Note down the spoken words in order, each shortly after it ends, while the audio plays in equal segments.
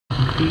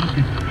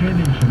to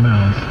 10-inch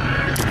amounts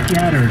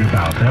scattered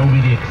about. That will be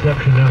the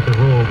exception, not the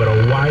rule, but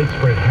a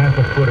widespread half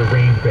a foot of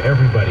rain for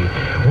everybody.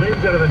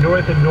 Winds out of the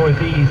north and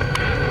northeast,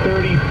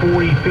 30,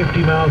 40,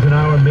 50 miles an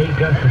hour, may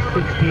gust to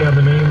 60 on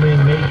the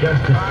mainland, may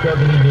gust to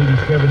 70, maybe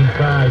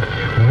 75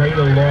 right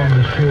along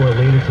the shore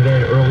later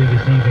today, early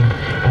this evening,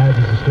 as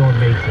the storm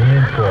makes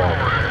landfall.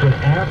 But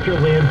after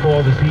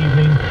landfall this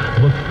evening,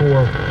 look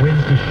for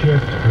winds to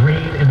shift.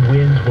 Rain and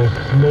winds will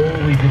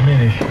slowly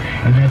diminish,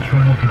 and that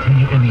trend will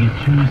continue into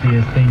Tuesday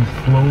as things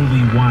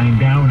slowly wind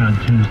down on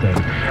Tuesday.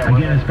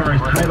 Again, as far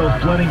as tidal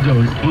flooding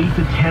goes, 8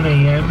 to 10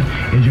 a.m.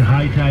 is your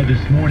high tide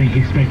this morning.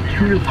 Expect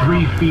 2 to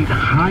 3 feet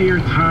higher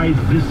tides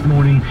this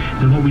morning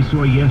than what we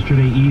saw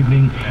yesterday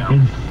evening,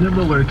 and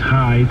similar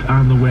tides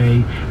on the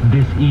way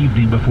this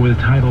evening before the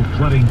tidal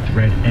flooding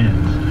threat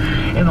ends.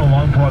 In the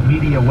Longport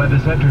Media Weather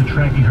Center,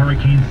 tracking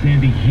Hurricane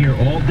Sandy here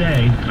all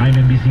day, I'm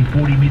NBC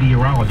 40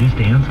 meteorologist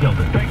Dan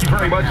Skelton. Thank you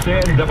very much,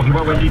 Dan.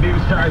 WOND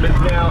News time is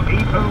now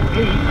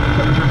 8:08.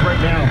 Temperatures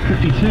right now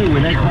 52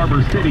 in Egg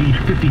Harbor City,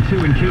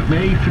 52 in Cape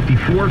May,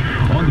 54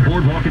 on the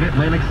boardwalk in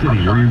Atlantic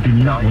City, where you do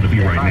not want to be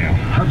right now.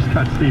 I'm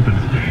Scott Stevens.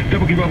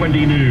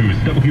 WOND News.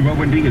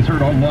 WOND is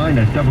heard online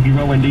at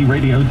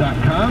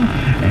WONDradio.com,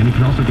 and you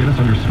can also get us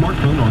on your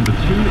smartphone on the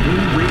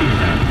TuneIn Radio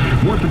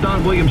app. More of the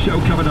Don Williams Show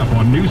coming up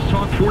on News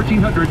Talk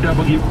 1400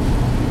 W.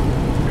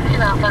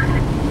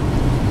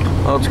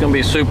 Well, it's going to be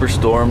a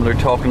superstorm. They're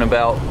talking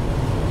about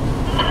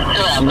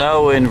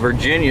snow in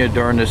Virginia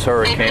during this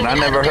hurricane. I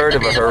never heard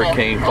of a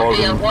hurricane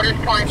causing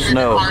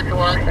snow.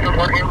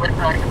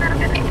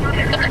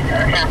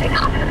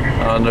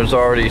 And there's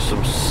already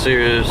some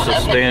serious,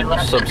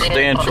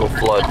 substantial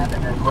flood.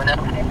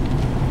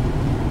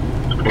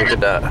 Look at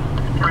that.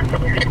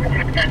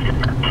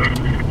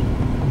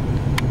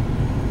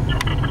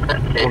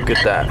 Look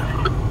at that.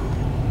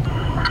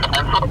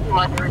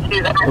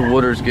 The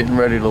water's getting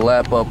ready to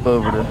lap up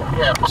over the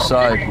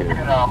side here.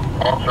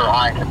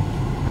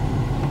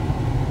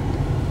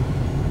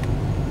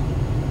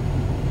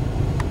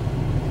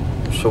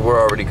 So we're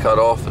already cut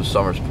off at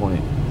Summers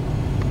Point.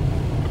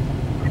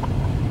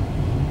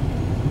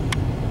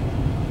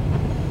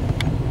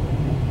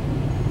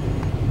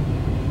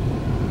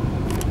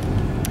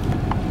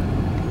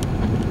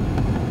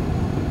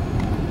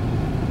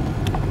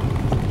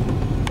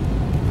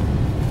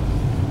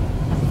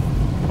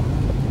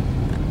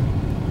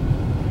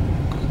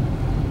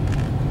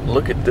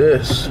 Look at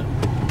this.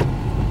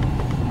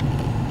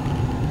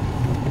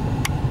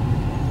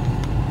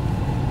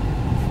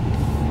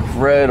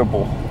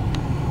 Incredible.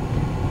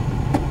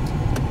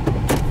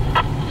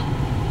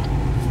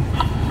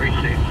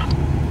 Appreciate it.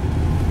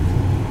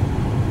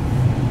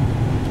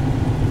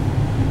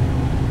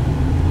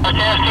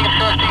 Okay,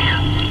 1550.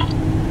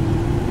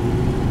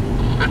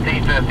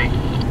 1550.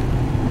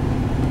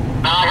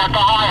 Now I got the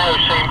high-ho,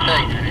 same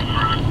thing.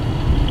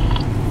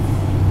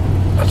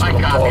 That's what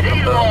I'm talking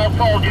These were about. all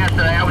told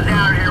yesterday. I was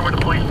out here with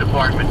the police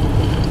department.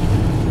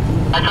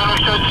 That's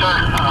understood, sir.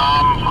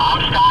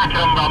 I'm stocking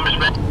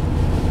them.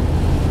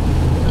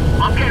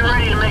 I'm getting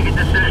ready to make a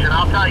decision.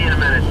 I'll tell you in a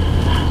minute.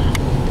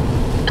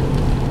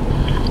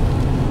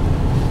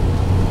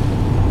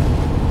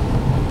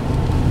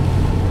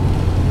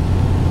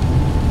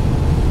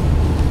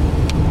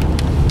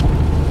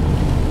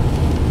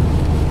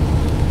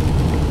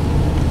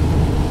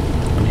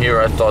 Here,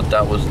 I thought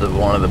that was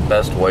one of the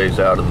best ways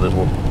out of the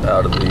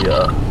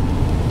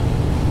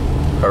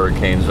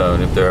hurricane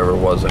zone, if there ever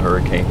was a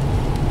hurricane.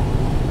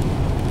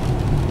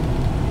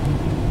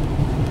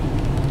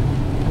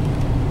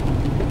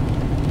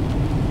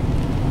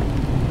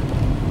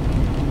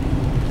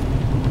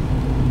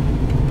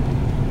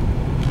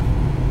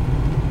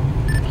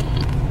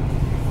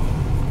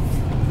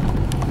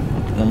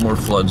 One more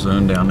flood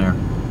zone down there.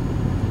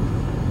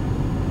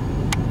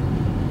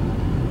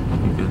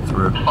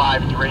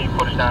 5-3,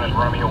 put us down as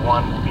Romeo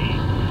 1. We'll be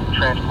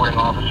transporting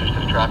officers to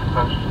the traffic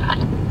post.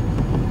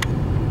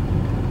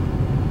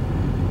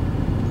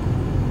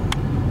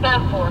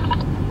 10-4.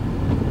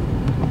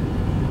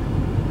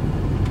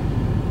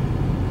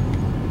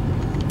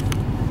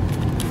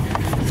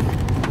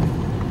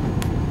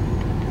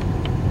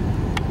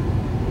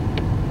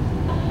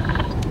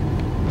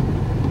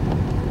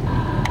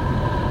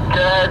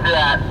 Good.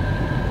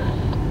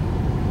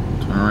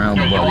 Turn around,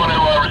 You buddy. want to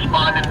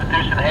respond in the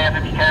deuce in hand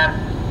if you can?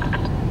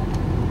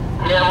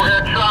 Yeah, we're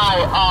going to try.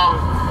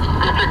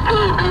 District 2,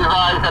 be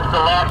advised, that's the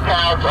last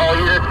house. All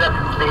units, that's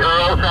the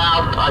Earl's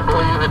house. I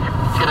believe it's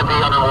going to be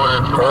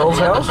underwater. Earl's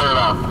house?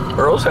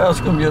 Earl's house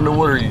is going to be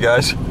underwater, you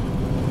guys.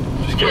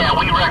 Yeah,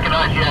 we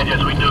recognize the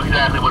edges. We knew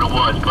exactly what it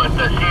was. But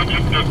see if you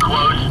can get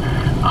close.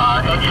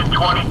 Engine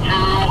 22,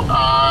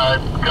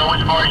 go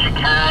as far as you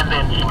can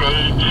and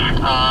stage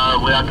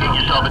without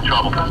getting yourself in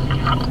trouble.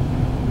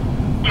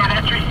 Yeah,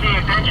 that's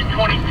received. Engine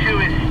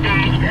 22 is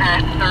staged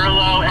at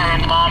Thurlow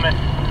and Monmouth.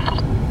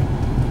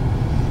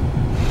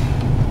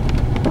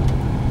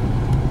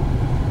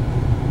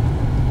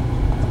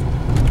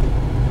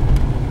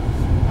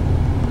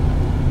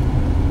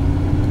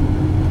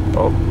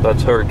 Oh,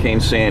 that's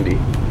Hurricane Sandy.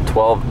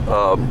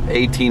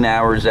 18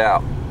 hours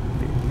out.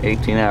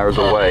 18 hours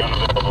away.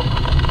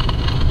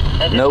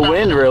 No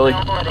wind really.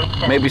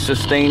 Maybe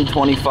sustained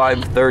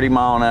 25, 30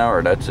 mile an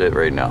hour. That's it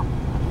right now.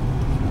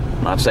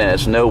 I'm not saying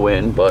it's no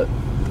wind, but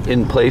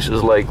in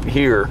places like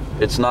here,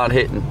 it's not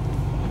hitting.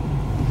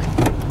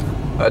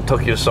 I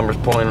took you to Summers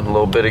Point a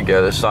little bit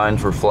ago. The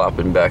signs were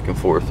flopping back and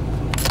forth.